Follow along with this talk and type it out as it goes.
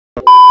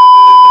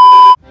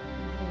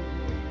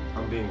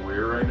being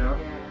weird right now.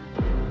 Yeah.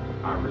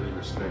 I really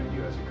respect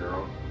you as a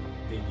girl.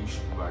 I think you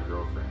should be my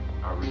girlfriend.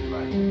 I really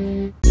like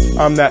you.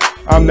 I'm that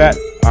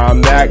guy.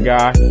 I'm that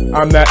guy.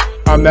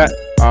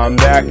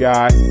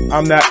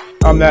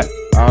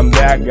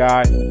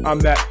 I'm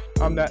that.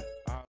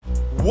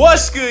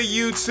 What's good,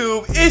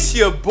 YouTube? It's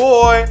your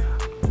boy.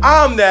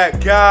 I'm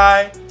that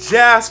guy,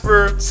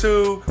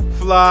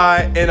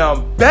 JasperTooFly, and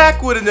I'm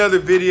back with another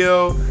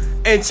video.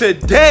 And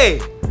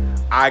today,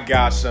 I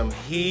got some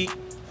heat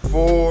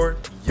for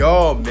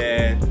y'all,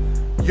 man.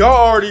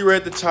 Y'all already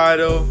read the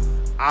title.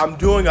 I'm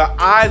doing a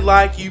I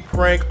like you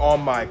prank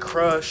on my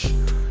crush.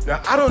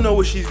 Now, I don't know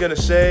what she's gonna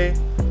say.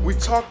 We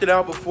talked it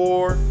out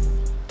before.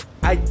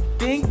 I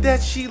think that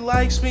she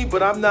likes me,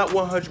 but I'm not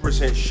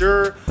 100%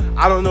 sure.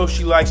 I don't know if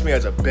she likes me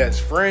as a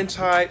best friend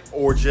type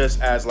or just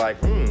as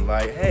like,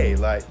 hey,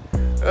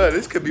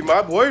 this could be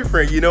my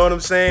boyfriend, you know what I'm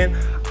saying?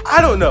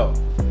 I don't know,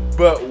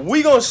 but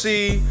we gonna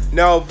see.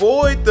 Now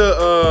avoid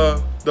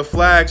the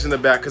flags in the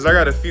back, cause I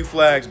got a few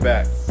flags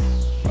back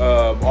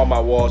on my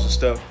walls and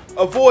stuff.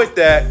 Avoid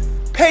that,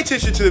 pay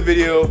attention to the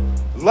video,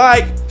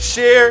 like,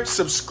 share,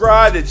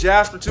 subscribe to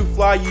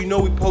JasperTooFly. You know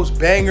we post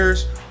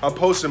bangers. I'm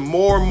posting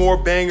more and more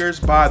bangers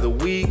by the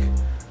week.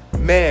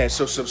 Man,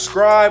 so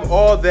subscribe,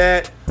 all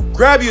that.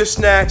 Grab you a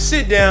snack,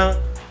 sit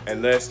down,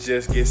 and let's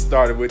just get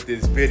started with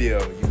this video.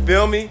 You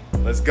feel me?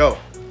 Let's go.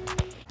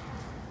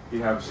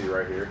 You have a seat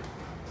right here.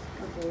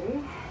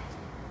 Okay.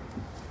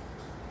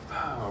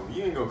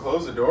 You ain't gonna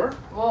close the door?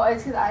 Well,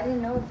 it's because I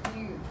didn't know if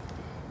you...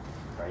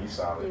 Nah, you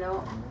solid. You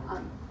know,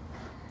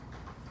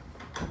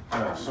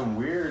 some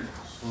weird,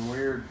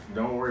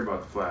 don't worry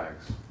about the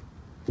flags.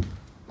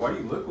 Why do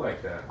you look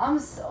like that? I'm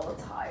so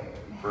tired.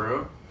 For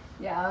real?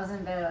 Yeah, I was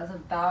in bed. I was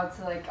about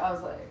to,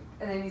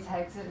 and then he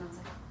texted, and I was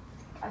like,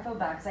 I felt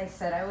bad because I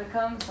said I would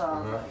come, so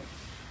I was like,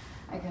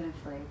 I couldn't,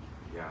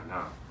 Yeah,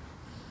 nah.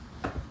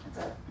 What's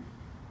up?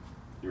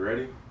 You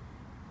ready?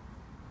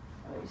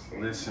 Oh, you're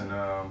scared. Listen,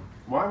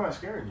 why am I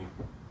scaring you?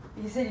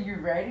 You said you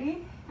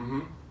ready?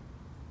 Mm-hmm.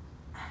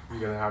 I'm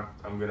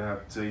gonna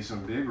have to tell you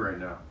something big right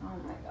now. Oh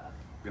my god.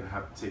 I'm gonna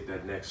have to take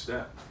that next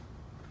step.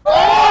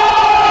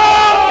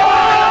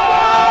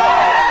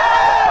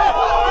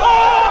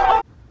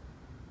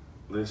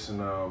 Listen,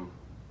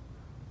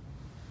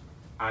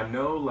 I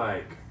know,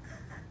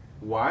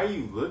 why are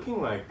you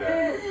looking like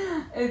that?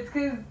 It's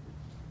because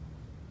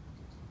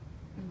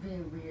I'm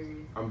being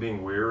weird. I'm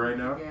being weird right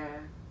now? Yeah.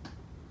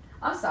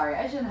 I'm sorry.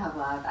 I shouldn't have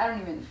laughed. I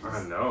don't even...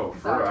 I know.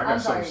 Sorry. I got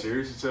something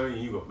serious to tell you.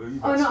 You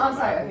oh, no, I'm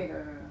sorry. Okay,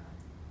 go.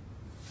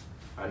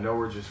 I know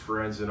we're just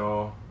friends and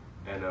all,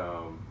 and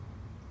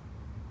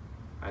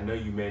I know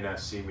you may not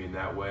see me in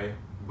that way,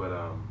 but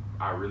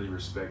I really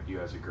respect you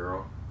as a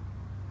girl,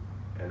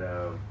 and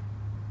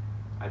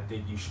I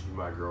think you should be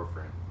my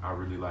girlfriend. I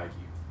really like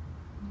you.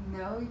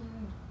 No, you...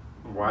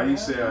 Why do you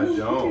say I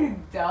don't? You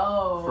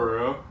don't. For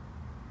real?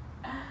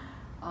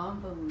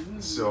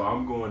 Unbelievable. So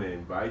I'm going to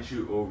invite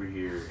you over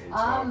here and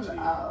talk to you.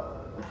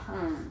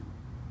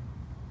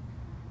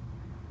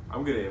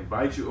 I'm going to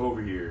invite you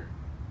over here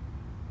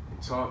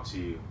and talk to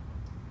you,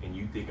 and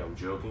you think I'm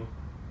joking?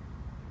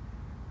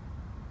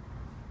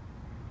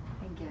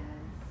 I guess.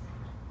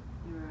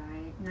 You're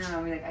right. No,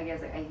 I mean, I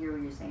guess, I hear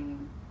what you're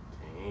saying.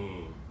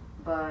 Dang.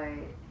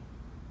 But,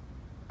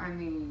 I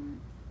mean,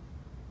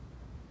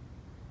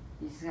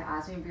 you just gonna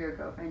ask me to be your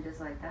girlfriend just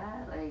like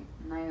that? Like,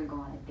 I'm not even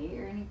going on a date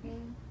or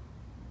anything?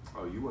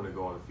 Oh, you want to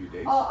go on a few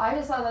dates? Oh, I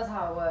just thought that's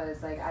how it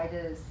was.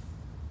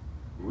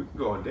 We can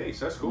go on dates.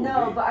 That's cool.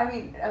 No, but I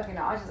mean, okay,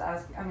 no, I was just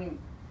asking. I mean,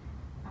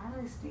 I don't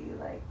really see you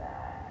like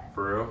that.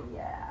 For real?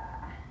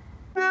 Yeah.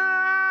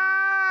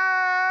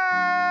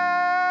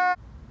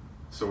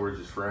 So we're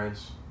just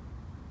friends?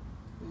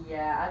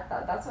 Yeah,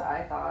 that's what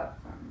I thought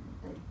from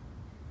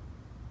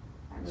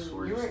I mean,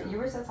 So you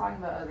were still talking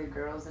about other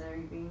girls and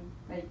everything.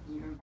 Like, you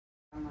were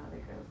talking about other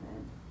girls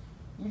and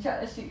you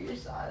tried to shoot your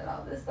shot and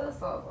all this stuff,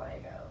 so I was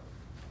like, oh.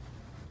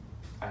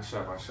 I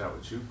shot my shot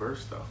with you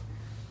first, though.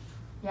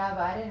 Yeah,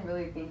 but I didn't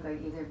really think,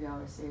 either of y'all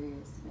were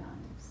serious, to be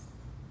honest.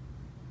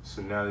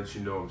 So now that you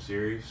know I'm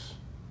serious,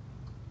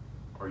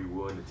 are you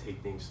willing to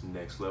take things to the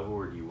next level,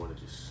 or do you want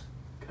to just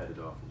cut it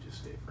off and just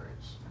stay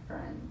friends?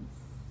 Friends.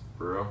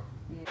 For real?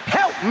 Yeah.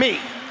 Help me!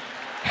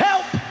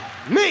 Help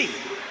me!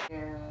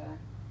 Yeah.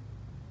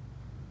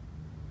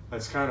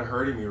 That's kind of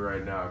hurting me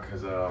right now,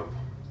 because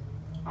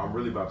I'm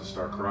really about to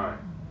start crying.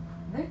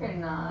 No, you're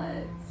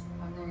not.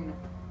 I'm never gonna...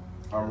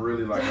 I'm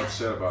really,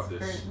 upset about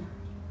this.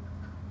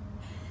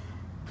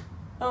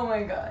 Oh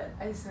my god.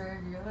 I swear,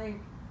 if you're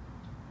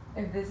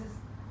if this is...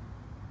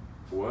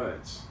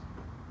 What?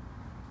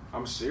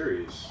 I'm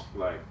serious.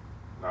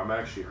 I'm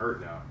actually hurt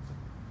now.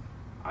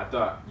 I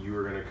thought you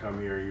were going to come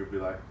here and you'd be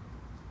like,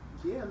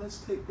 yeah, let's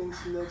take things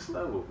to the next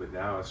level. But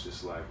now it's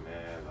just man,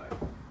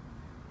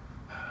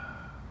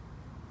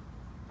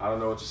 I don't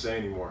know what to say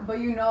anymore. But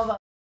you know about...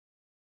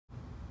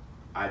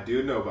 I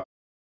do know about...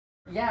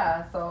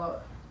 Yeah, so...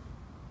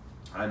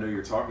 I know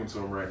you're talking to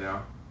him right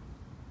now.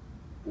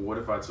 But what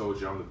if I told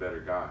you I'm the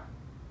better guy?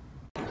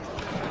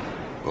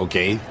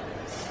 Okay.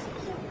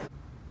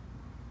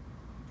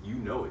 You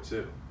know know it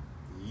too.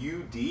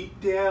 You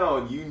deep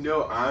down, you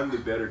know I'm the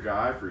better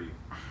guy for you.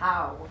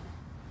 How?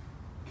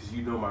 Because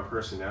you know my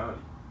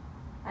personality.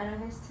 I know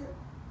his too.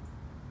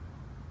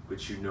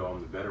 But you know I'm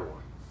the better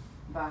one.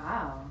 But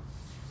how?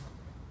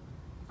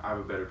 I have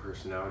a better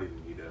personality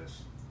than he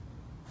does.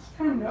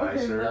 I don't know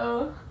him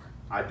though.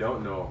 I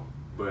don't know him,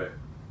 but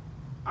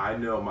I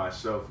know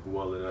myself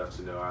well enough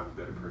to know I have a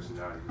better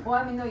personality. Well,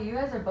 I mean, no, you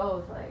guys are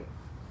both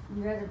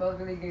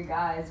really good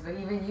guys. But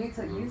even you,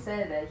 you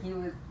said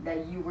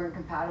that you weren't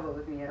compatible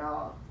with me at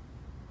all.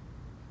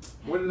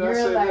 When did I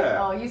say like,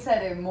 that? Oh, you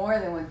said it more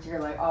than once.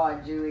 You're like,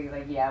 oh, Julie,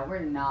 like, yeah,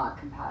 we're not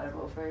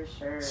compatible for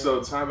sure.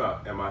 So, time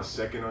out. Am I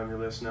second on your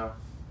list now?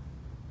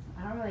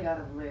 I don't really got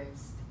a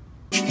list.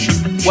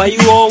 Why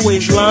you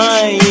always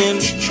lying?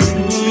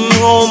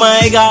 Oh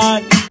my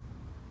God.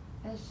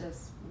 It's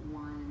just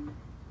one.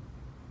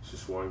 It's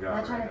just one guy. I'm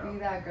not trying right to now. be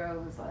that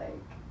girl who's like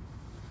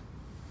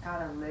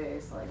got a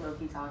list, like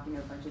low-key talking to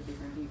a bunch of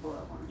different people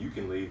at once. You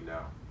can leave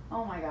now.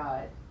 Oh my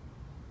God.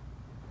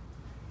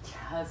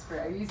 Jasper,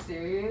 are you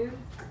serious?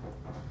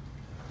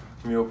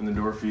 Let me open the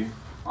door for you.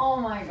 Oh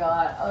my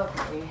God.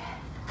 Okay.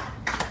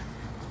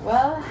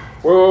 Well.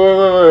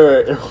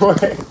 Wait.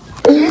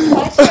 You're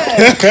such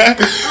a.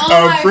 Oh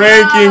I'm my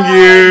pranking God.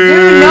 you.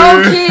 Dude, no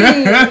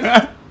kidding.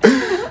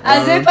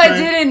 As if I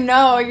didn't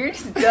know. You're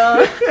dumb.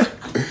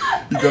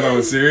 You thought I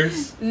was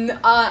serious?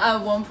 At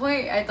one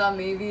point, I thought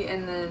maybe,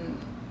 and then.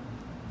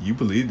 You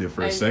believed it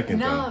for a second,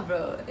 no,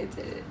 bro, it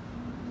didn't.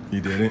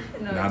 You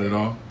didn't? No, Not it at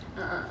all?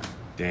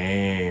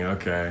 Dang,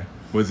 okay.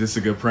 Was this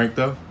a good prank,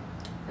 though?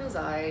 It was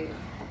alright.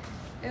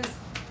 It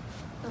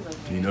was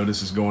okay. You know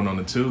this is going on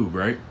the tube,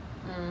 right?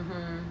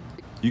 Mm-hmm.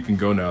 You can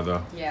go now,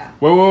 though. Yeah.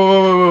 Wait.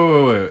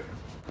 Am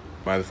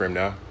I in the frame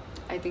now?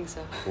 I think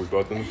so. We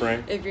both in the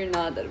frame? If you're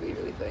not, that'd be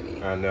really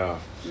funny. I know.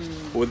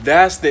 Well,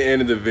 that's the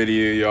end of the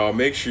video, y'all.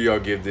 Make sure y'all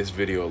give this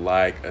video a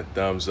like, a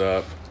thumbs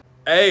up.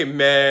 Hey,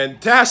 man,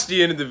 that's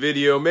the end of the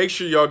video. Make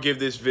sure y'all give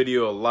this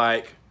video a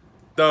like,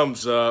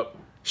 thumbs up,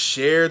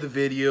 share the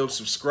video,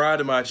 subscribe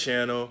to my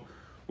channel.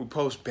 We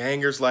post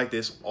bangers like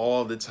this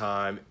all the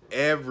time,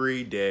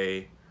 every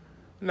day.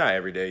 Not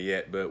every day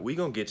yet, but we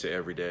gonna get to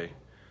every day.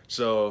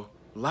 So,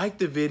 like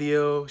the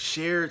video,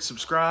 share it,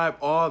 subscribe,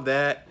 all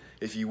that.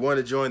 If you want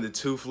to join the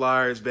Two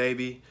Flyers,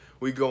 baby,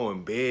 we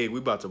going big. We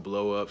about to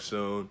blow up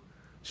soon.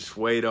 Just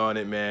wait on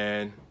it,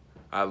 man.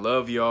 I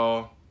love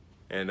y'all.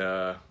 And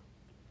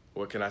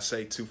what can I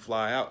say? Two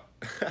Fly out.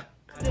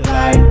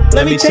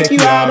 Let me take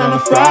you out on a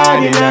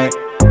Friday night.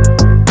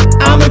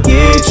 I'ma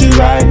get you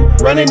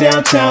right. Running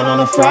downtown on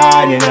a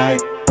Friday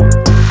night.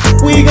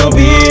 We gon'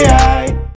 be alright.